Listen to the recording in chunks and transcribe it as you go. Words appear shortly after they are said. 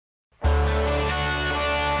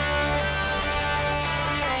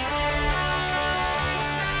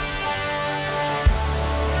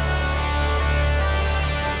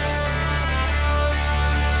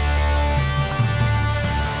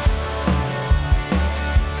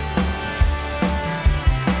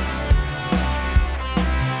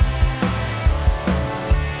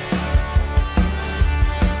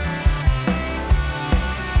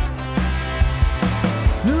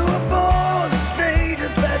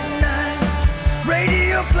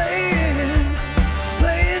still playing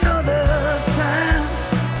all the time.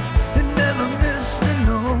 He never missed a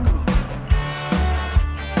note.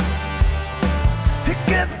 He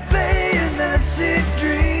kept playing that sick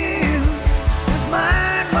dream. His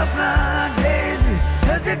mind was not hazy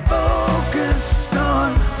as it focused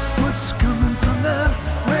on what's coming from the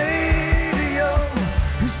radio.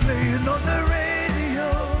 He's playing on the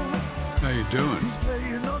radio. How you doing? He's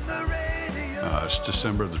playing on the radio. It's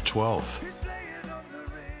December the 12th,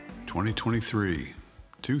 2023,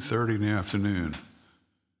 2:30 in the afternoon.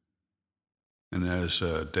 And as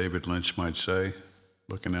David Lynch might say,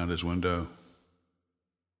 looking out his window,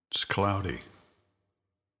 it's cloudy.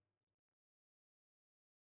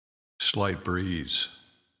 Slight breeze.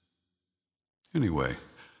 Anyway,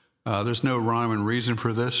 there's no rhyme and reason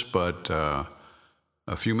for this, but a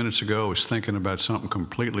few minutes ago I was thinking about something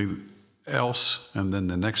completely else, and then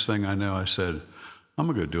the next thing I know I said, I'm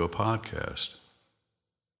going to go do a podcast.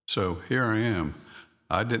 So here I am.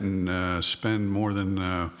 I didn't spend more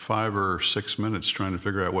than 5 or 6 minutes trying to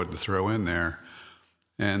figure out what to throw in there.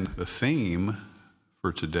 And the theme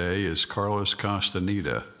for today is Carlos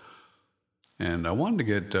Castaneda. And I wanted to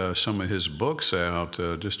get some of his books out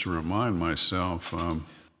just to remind myself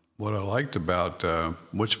what I liked about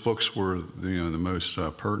which books were the most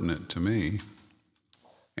pertinent to me.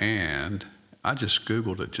 And I just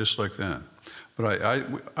Googled it just like that. But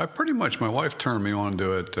I pretty much, my wife turned me on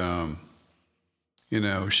to it.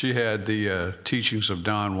 She had the Teachings of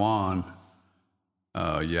Don Juan,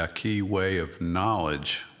 Yaqui Way of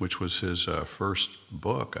Knowledge, which was his first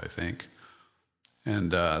book, I think.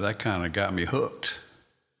 And that kind of got me hooked.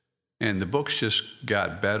 And the books just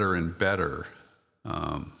got better and better.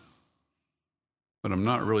 But I'm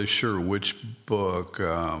not really sure which book.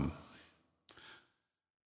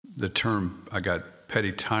 The term I got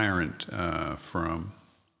petty tyrant from,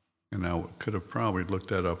 and I could have probably looked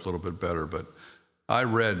that up a little bit better, but I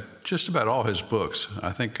read just about all his books.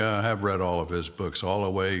 I think I have read all of his books all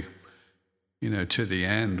the way, to the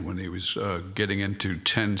end when he was getting into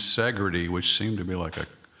tensegrity, which seemed to be like a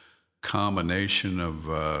combination of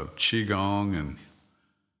qigong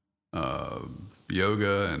and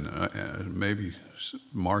yoga and maybe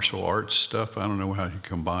martial arts stuff. I don't know how he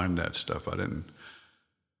combined that stuff. I didn't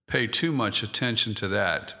pay too much attention to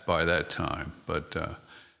that by that time. But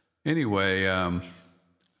anyway,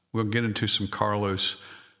 we'll get into some Carlos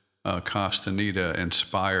Castaneda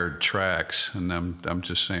inspired tracks, and I'm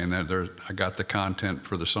just saying that I got the content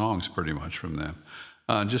for the songs pretty much from them.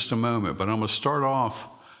 In just a moment, but I'm going to start off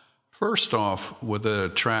first off with a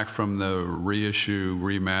track from the reissue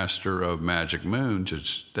remaster of Magic Moon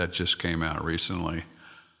that just came out recently,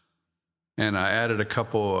 and I added a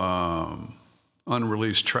couple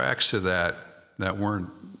unreleased tracks to that weren't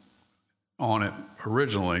on it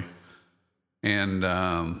originally. And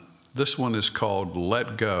this one is called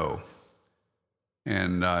Let Go.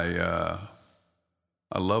 And I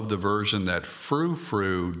love the version that Frou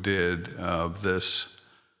Frou did of this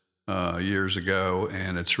years ago.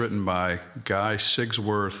 And it's written by Guy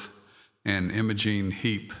Sigsworth and Imogen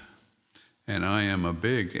Heap. And I am a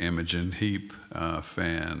big Imogen Heap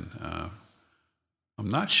fan. I'm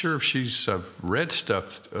not sure if I've read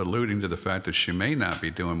stuff alluding to the fact that she may not be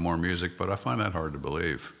doing more music, but I find that hard to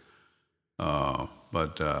believe.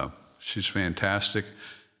 But she's fantastic.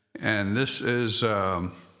 And this is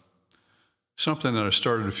something that I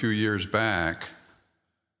started a few years back,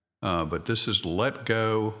 but this is Let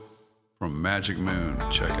Go from Magic Moon.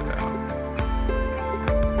 Check it out.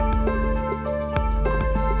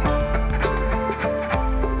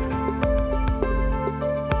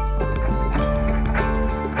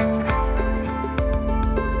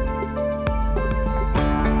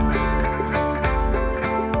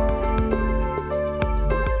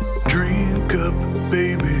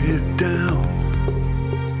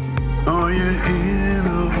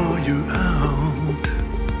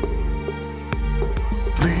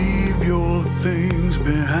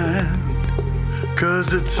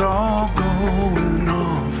 It's all going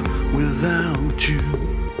off without you.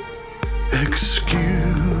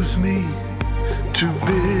 Excuse me, too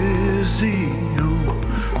busy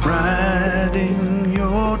writing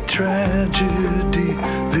your tragedy.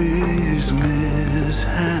 These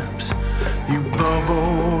mishaps you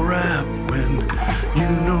bubble wrap when you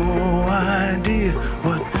no idea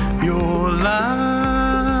what you're like.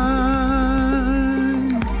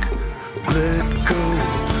 Let go.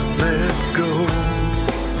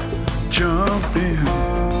 Jump in.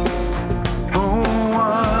 Oh,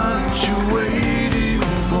 what you waiting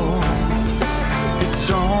for? It's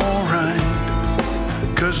alright,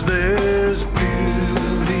 'cause there's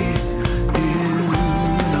beauty in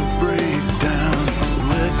the breakdown.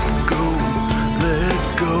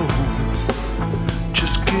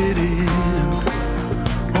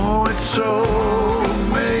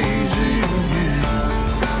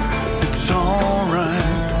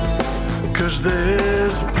 'cause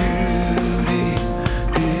there's beauty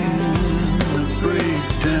in the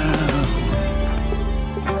breakdown.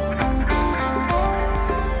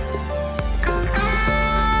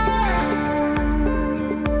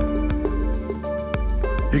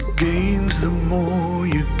 It gains the more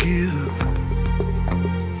you give,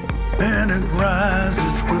 and it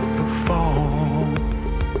rises with the fall.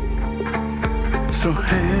 So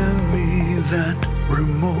hand me that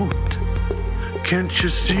remote. Can't you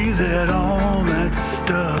see that all that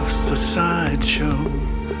stuff's a sideshow?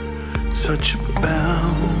 Such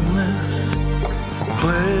boundless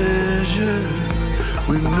pleasure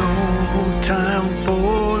with no time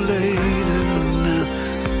for later. Now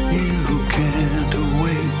you can't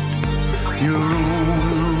await your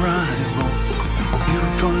own arrival.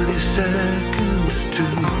 You've 20 seconds to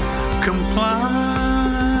comply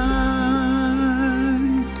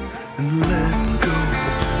and let go,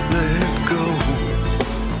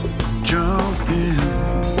 jump in.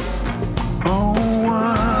 Oh,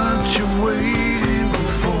 what you waiting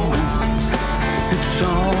for? It's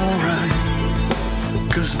alright,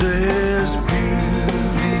 'cause there's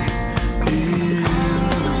beauty in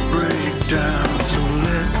the breakdown. So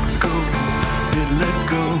let go, let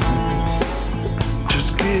go.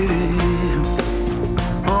 Just get in.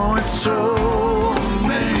 Oh, it's so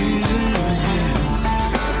amazing.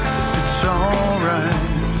 Yeah. It's alright,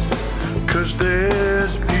 'cause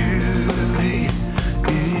there's beauty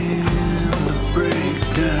in the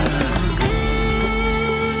breakdown.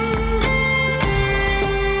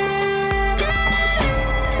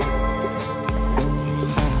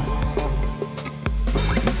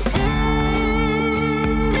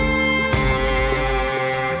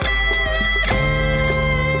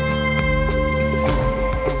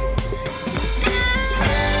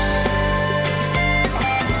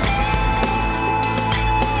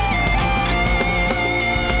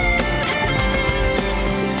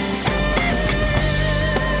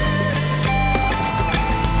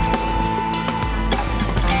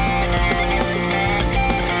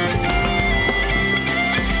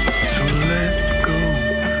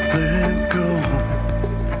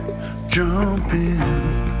 Jump in.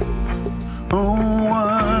 Oh,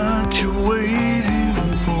 what you waiting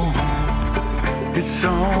for? It's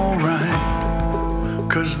alright,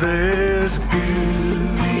 'cause there's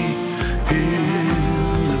beauty in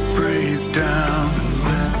the breakdown.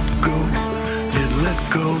 Let go, let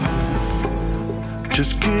go.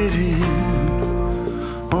 Just get in.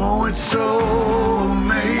 Oh, it's so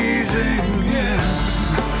amazing, yeah.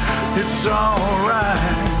 It's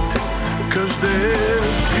alright, 'cause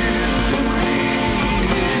there's beauty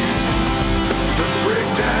in the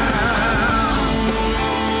breakdown.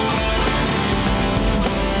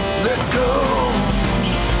 Let go.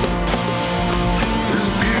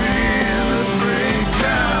 There's beauty in the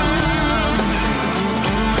breakdown.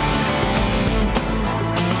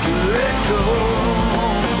 Let go.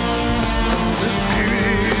 There's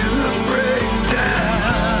beauty in the breakdown.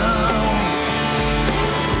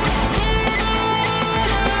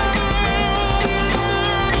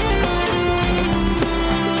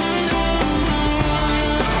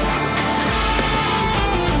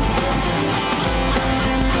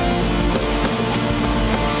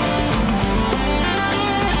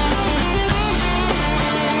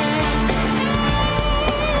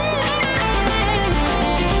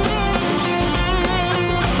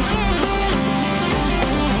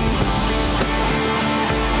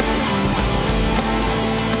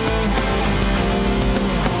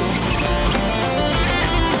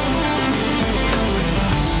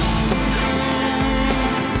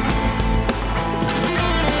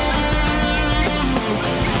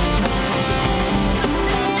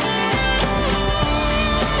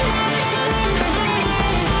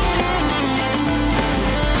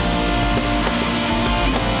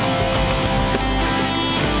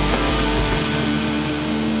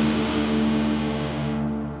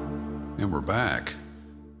 And we're back.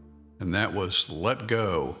 And that was Let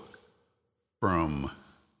Go from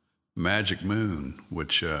Magic Moon,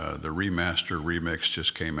 which the remaster remix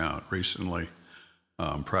just came out recently.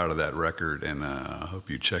 I'm proud of that record, and I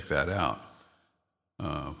hope you check that out.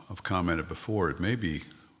 I've commented before, it may be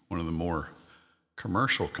one of the more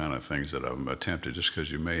commercial kind of things that I've attempted, just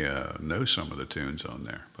because you may know some of the tunes on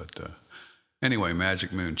there. But anyway,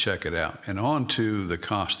 Magic Moon, check it out. And on to the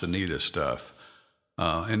Costanita stuff.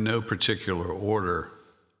 In no particular order.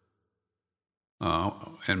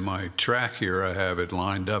 In my track here, I have it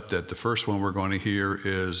lined up that the first one we're going to hear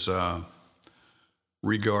is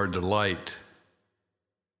Regard to Light.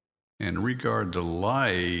 And Regard to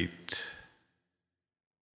Light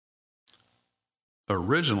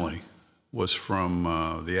originally was from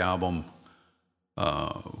the album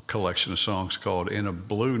collection of songs called In a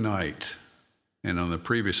Blue Night. And on the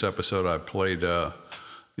previous episode, I played the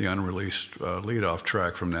unreleased lead-off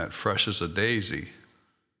track from that, Fresh as a Daisy.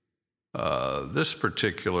 This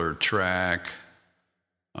particular track,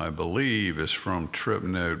 I believe, is from Trip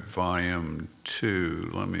Note Volume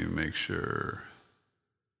 2. Let me make sure.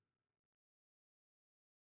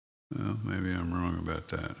 Well, maybe I'm wrong about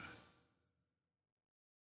that.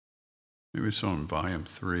 Maybe it's on Volume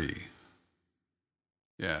 3.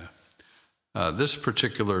 Yeah. This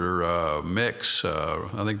particular mix,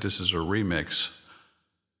 I think this is a remix,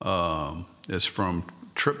 is from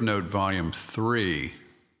Trip Note Volume 3,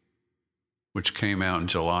 which came out in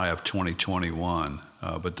July of 2021.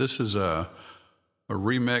 But this is a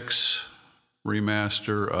remix,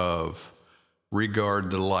 remaster of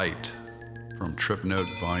Regard the Light from Trip Note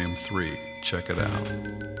Volume 3. Check it out.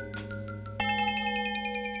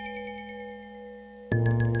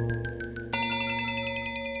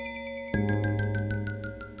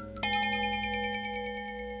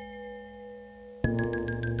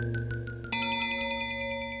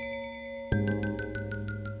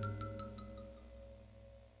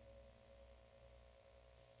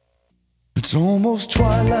 It's almost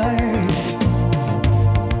twilight.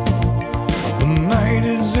 The night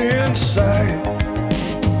is in sight.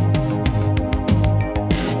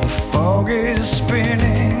 The fog is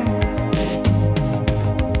spinning.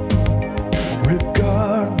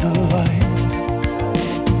 Regard the light.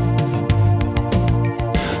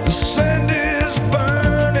 The sand is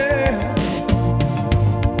burning.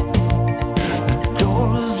 The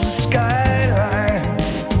doors, the skyline.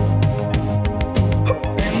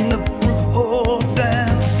 In the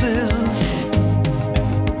dances.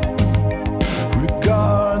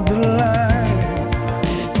 Regard the light.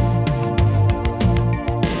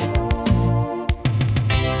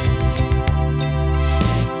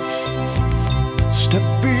 Step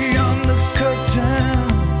beyond the curtain.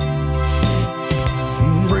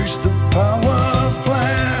 Embrace the power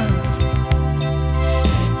plan.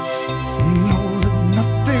 Know that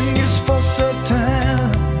nothing is for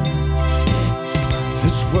certain.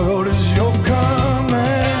 This world is your command.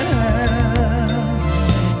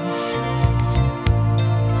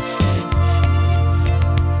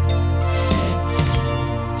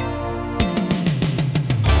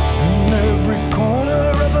 In every corner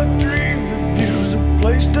of a dream, the views are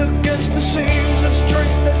placed against the seams of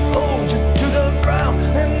strength that hold you to the ground.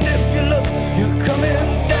 And if you look, you're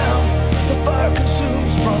coming down. The fire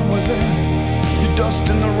consumes from within. You dust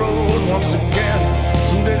in the road once again.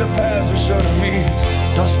 Someday the paths are sure to meet.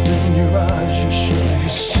 Dust in your eyes you surely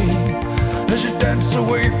see as you dance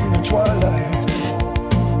away from the twilight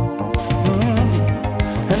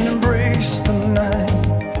and embrace the night.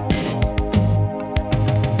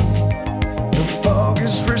 The fog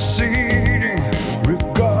is receding.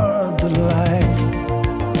 Regard the light.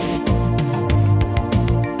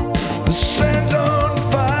 The sand's on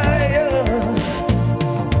fire.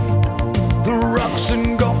 The rocks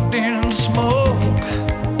engulfed in smoke.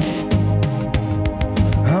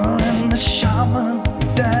 And the shaman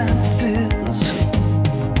dances.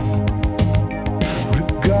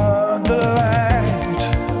 Regard the light.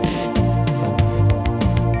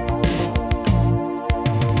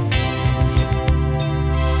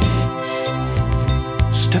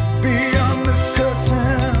 Step beyond the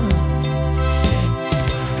curtain.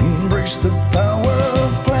 Embrace the power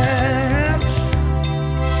plan.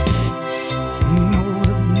 Know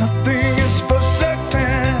that nothing is for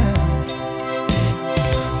certain.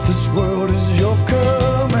 This world is your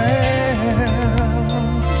command.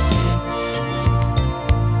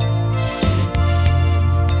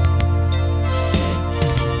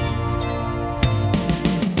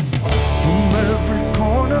 From every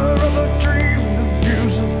corner of a dream, the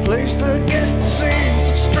views are placed against the seams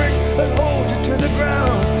of strength that hold you to the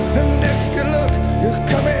ground. And if you look, you're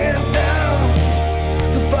coming down.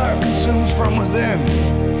 The fire consumes from within.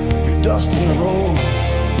 You dust in the road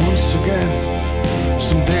once again.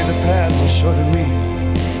 Someday the paths are sure to meet.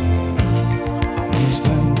 Leads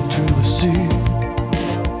them to the sea.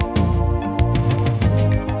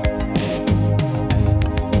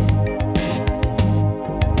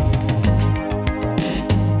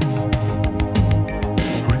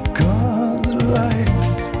 Regard the light.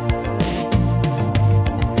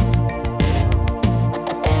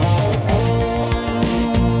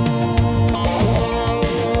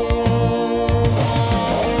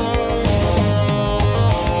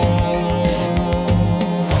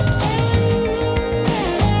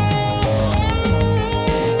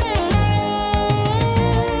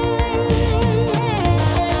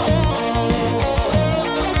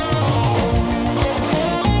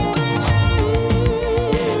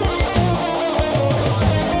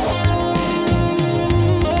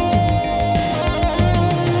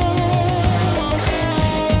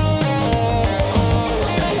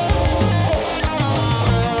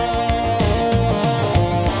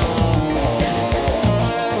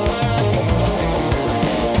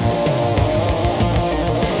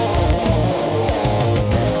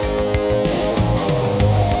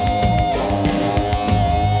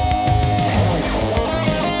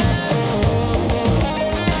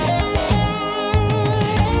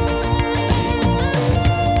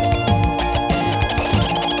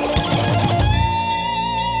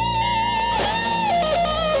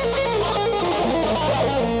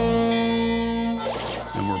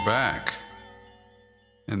 Back.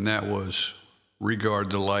 And that was Regard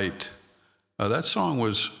the Light. That song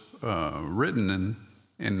was written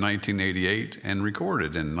in 1988 and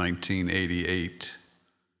recorded in 1988.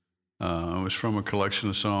 It was from a collection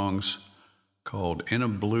of songs called In a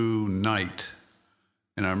Blue Night.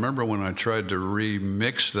 And I remember when I tried to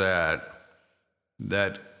remix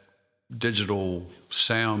that digital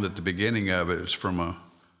sound at the beginning of it is from a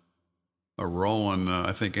Roland,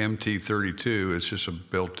 I think MT32. It's just a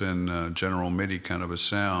built-in General MIDI kind of a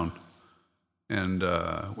sound. And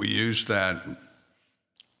we used that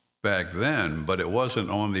back then, but it wasn't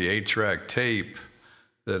on the 8-track tape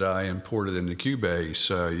that I imported into Cubase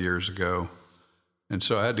years ago. And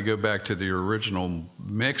so I had to go back to the original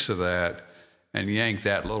mix of that and yank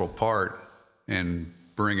that little part and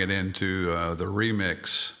bring it into the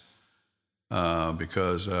remix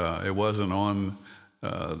because it wasn't on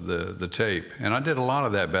the tape. And I did a lot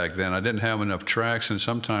of that back then. I didn't have enough tracks, and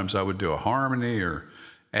sometimes I would do a harmony or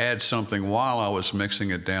add something while I was mixing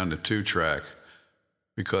it down to 2-track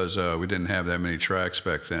because we didn't have that many tracks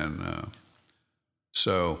back then.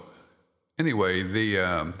 So anyway,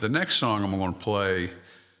 the next song I'm going to play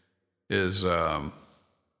is I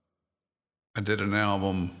did an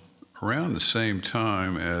album around the same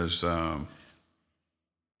time as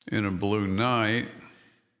In a Blue Night,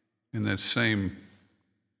 in that same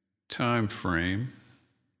time frame,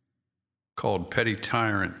 called Petty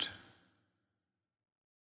Tyrant.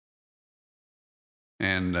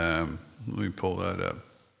 And let me pull that up.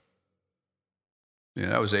 Yeah,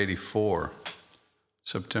 that was 84,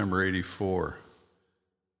 September 84.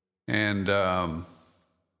 And I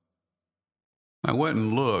went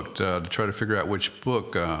and looked to try to figure out which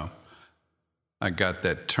book I got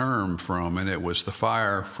that term from, and it was The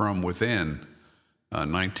Fire from Within,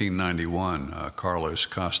 1991, Carlos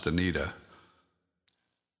Castaneda.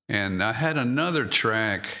 And I had another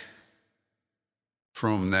track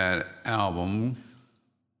from that album,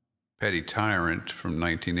 Petty Tyrant, from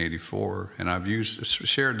 1984, and I've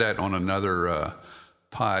shared that on another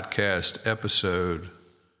podcast episode.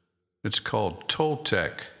 It's called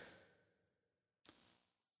Toltec.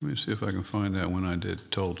 Let me see if I can find that when I did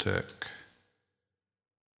Toltec.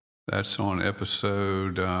 That's on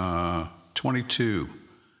episode 22.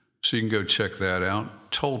 So you can go check that out.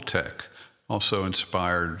 Toltec, also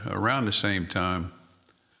inspired around the same time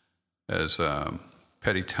as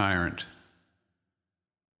Petty Tyrant.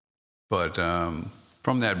 But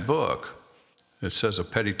from that book, it says a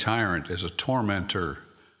petty tyrant is a tormentor,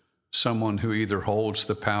 someone who either holds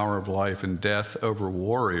the power of life and death over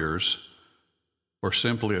warriors or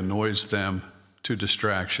simply annoys them to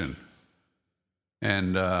distraction.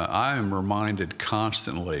 And I am reminded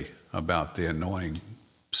constantly about the annoying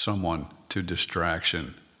someone to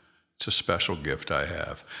distraction. It's a special gift I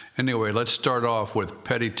have. Anyway, let's start off with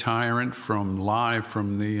Petty Tyrant live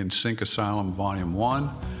from the InSync Asylum Volume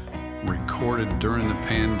 1, recorded during the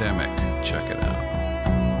pandemic. Check it out.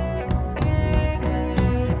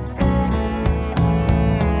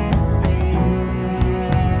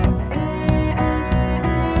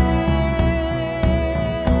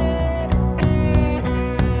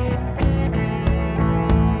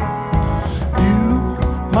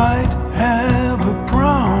 Might have a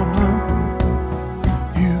problem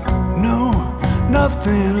you know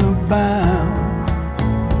nothing about.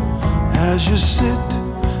 As you sit,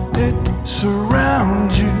 it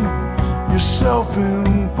surrounds you, your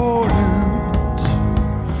self-importance.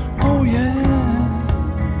 Oh yeah,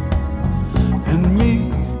 and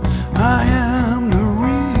me, I am the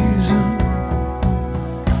reason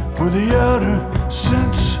for the utter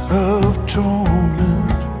sense of torment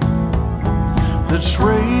that's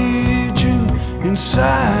raging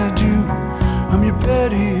inside you. I'm your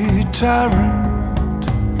petty tyrant.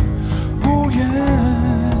 Oh yeah.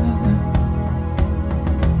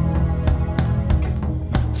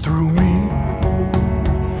 Through me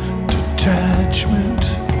to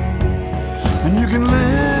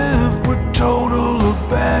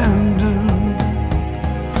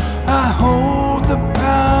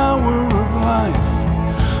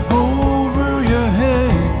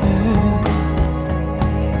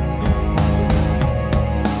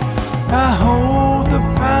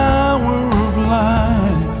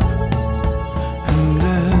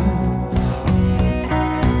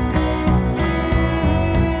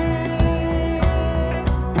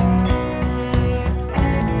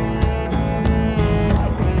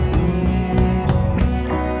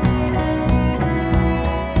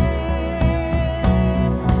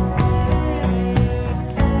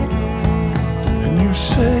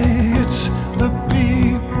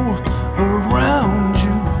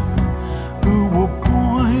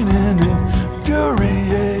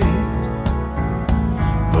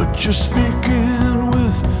you're speaking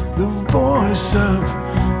with the voice of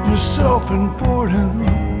your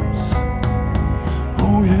self-importance.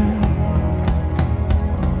 Oh yeah.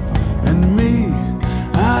 And me,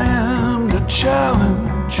 I am the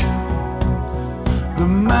challenge, the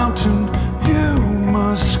mountain you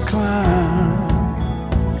must climb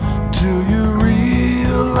till you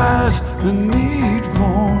realize the need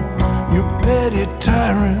for your petty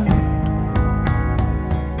tyrant.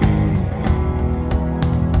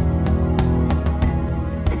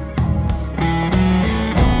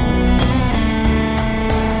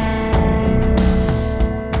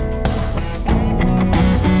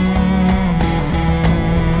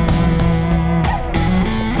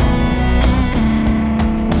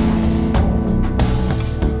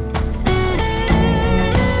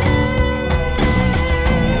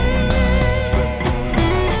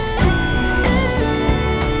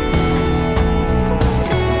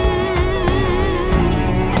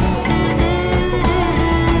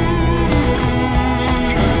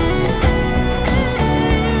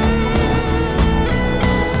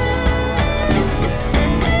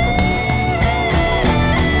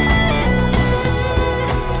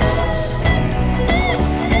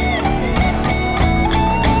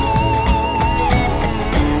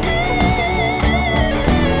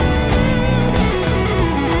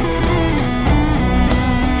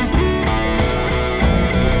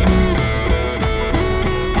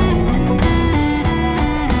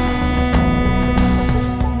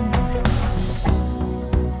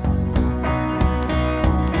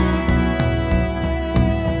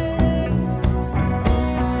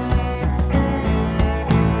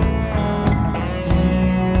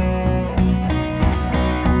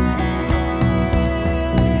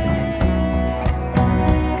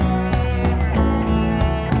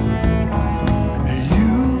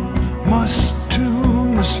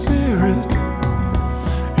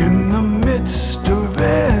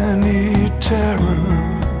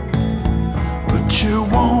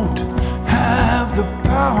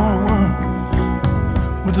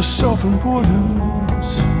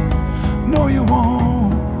 Self-importance, no you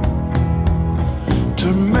won't.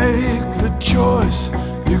 To make the choice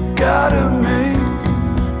you gotta make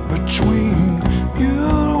between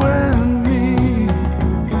you and me,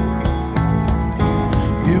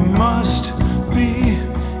 you must be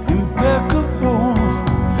impeccable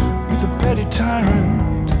with a petty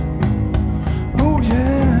tyrant. Oh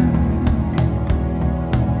yeah.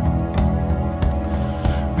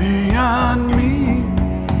 Beyond me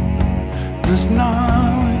there's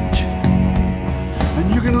knowledge,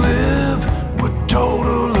 and you can live with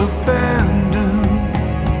total abandon.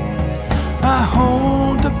 I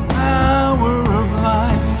hold the power of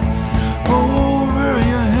life over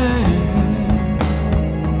your head.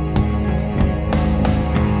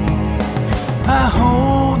 I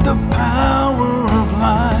hold the power of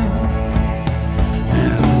life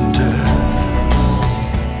and death,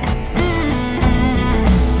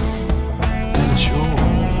 and it's yours.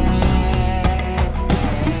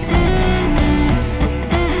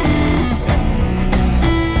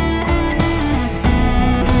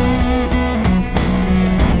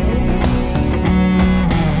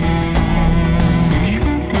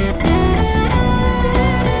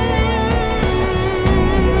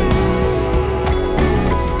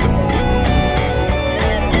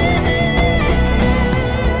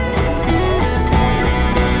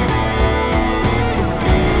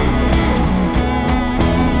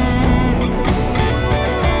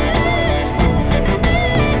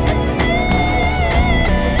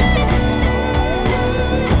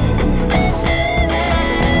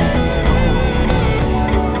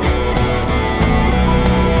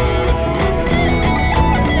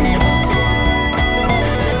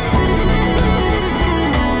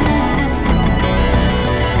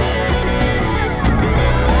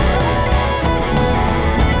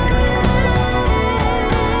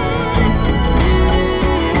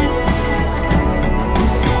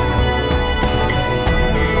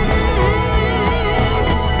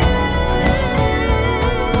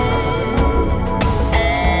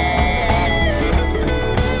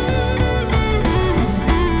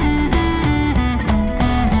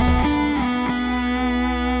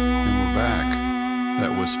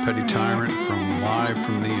 Petty Tyrant live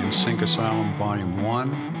from the InSync Asylum Volume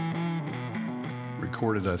 1,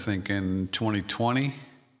 recorded I think in 2020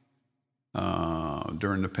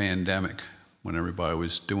 during the pandemic when everybody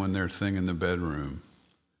was doing their thing in the bedroom.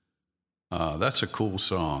 That's a cool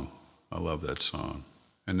song. I love that song.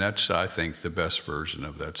 And that's, I think, the best version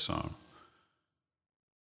of that song.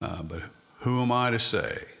 But who am I to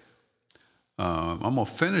say? I'm going to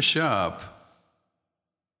finish up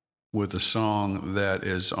with a song that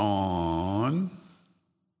is on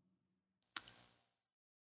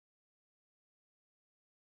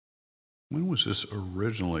when was this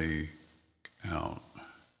originally out?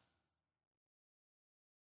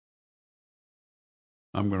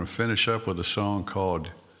 I'm going to finish up with a song called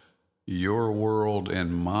Your World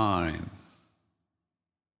and Mine.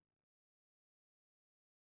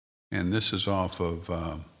 And this is off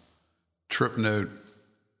of Trip Note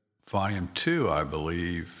Volume 2, I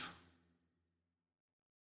believe.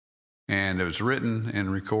 And it was written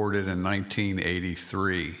and recorded in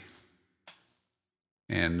 1983.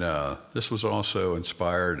 And this was also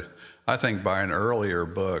inspired, I think, by an earlier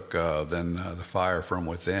book than The Fire from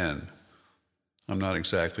Within. I'm not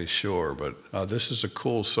exactly sure, but this is a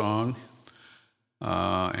cool song.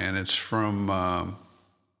 And it's from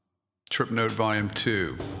Trip Note Volume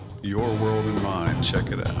 2, Your World and Mine.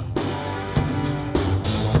 Check it out.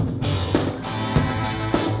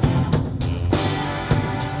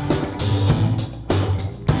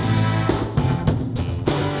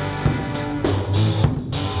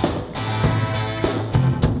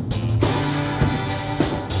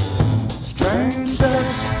 Strange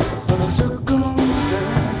sets of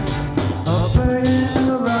circumstance are playing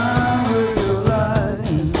around with your life.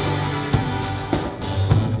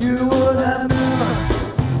 You would have never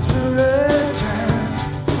stood a chance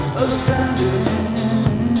of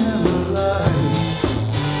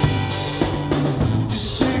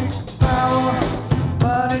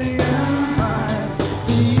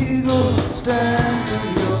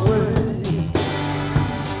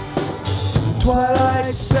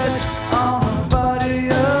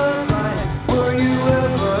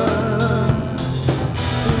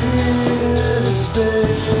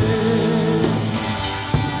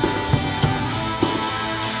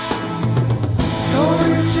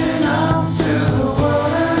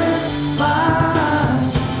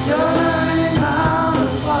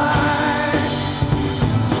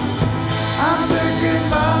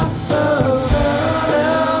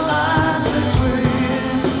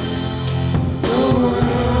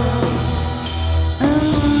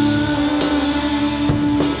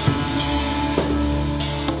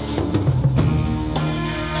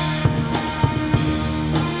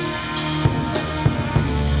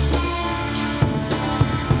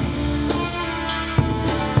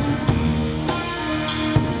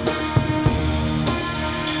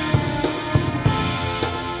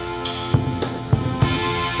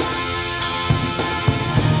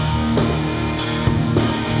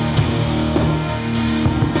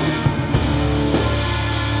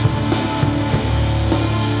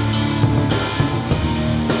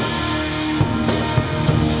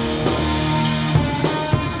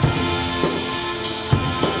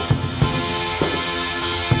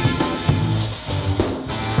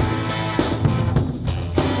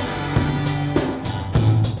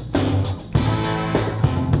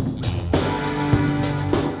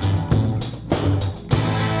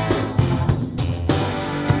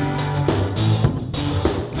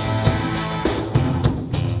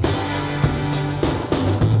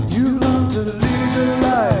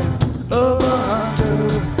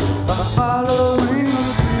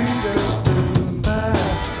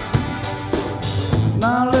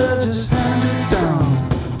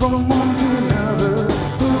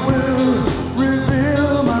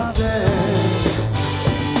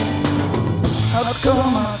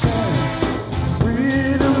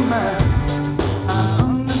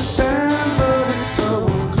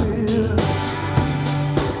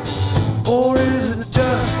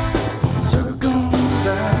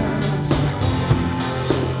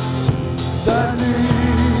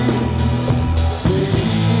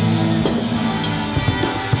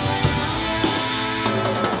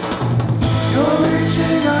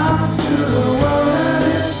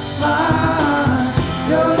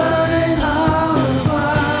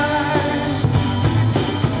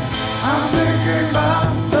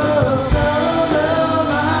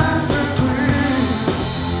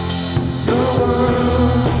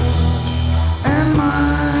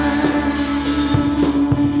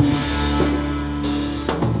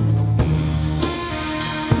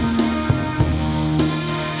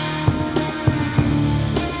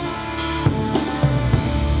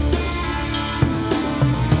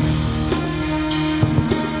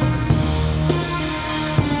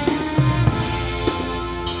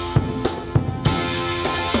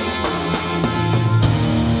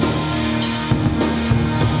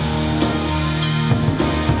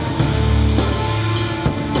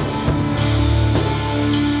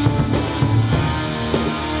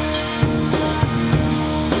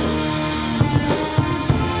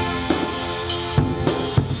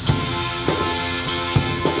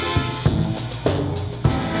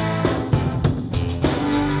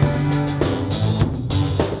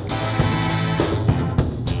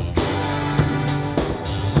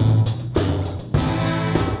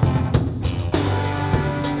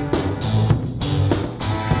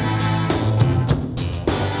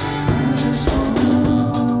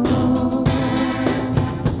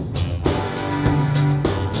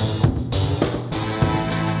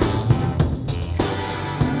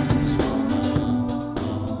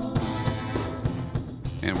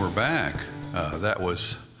And we're back. That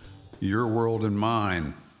was Your World and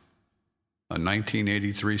Mine, a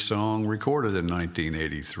 1983 song recorded in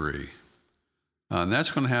 1983. And that's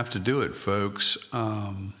going to have to do it, folks.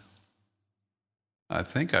 I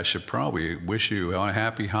think I should probably wish you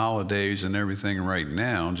happy holidays and everything right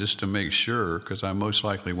now, just to make sure, because I most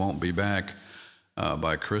likely won't be back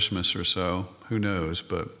by Christmas or so. Who knows,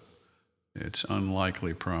 but it's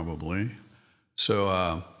unlikely probably.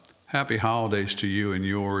 So happy holidays to you and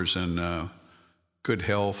yours, and good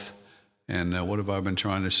health. And what have I been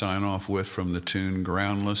trying to sign off with from the tune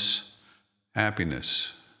Groundless?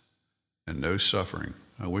 Happiness and no suffering.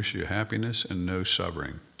 I wish you happiness and no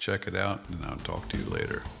suffering. Check it out, and I'll talk to you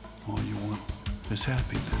later. All you want is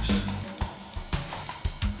happiness.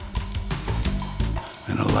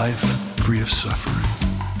 And a life free of suffering.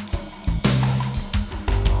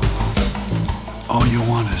 All you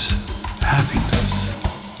want is happiness.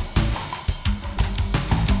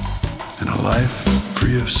 And a life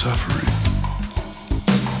free of suffering.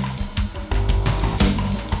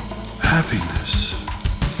 Happiness.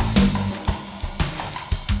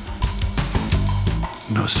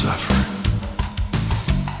 No suffering.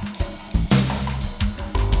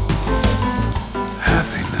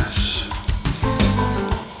 Happiness.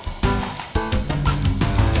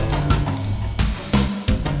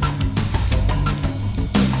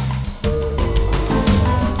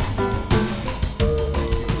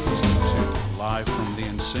 Listening to Live from the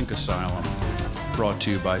InSync Asylum, brought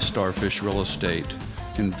to you by Starfish Real Estate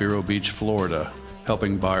in Vero Beach, Florida,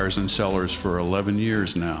 helping buyers and sellers for 11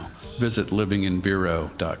 years now. Visit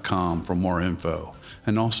livinginvero.com for more info,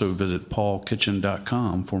 and also visit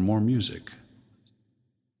paulkitchen.com for more music.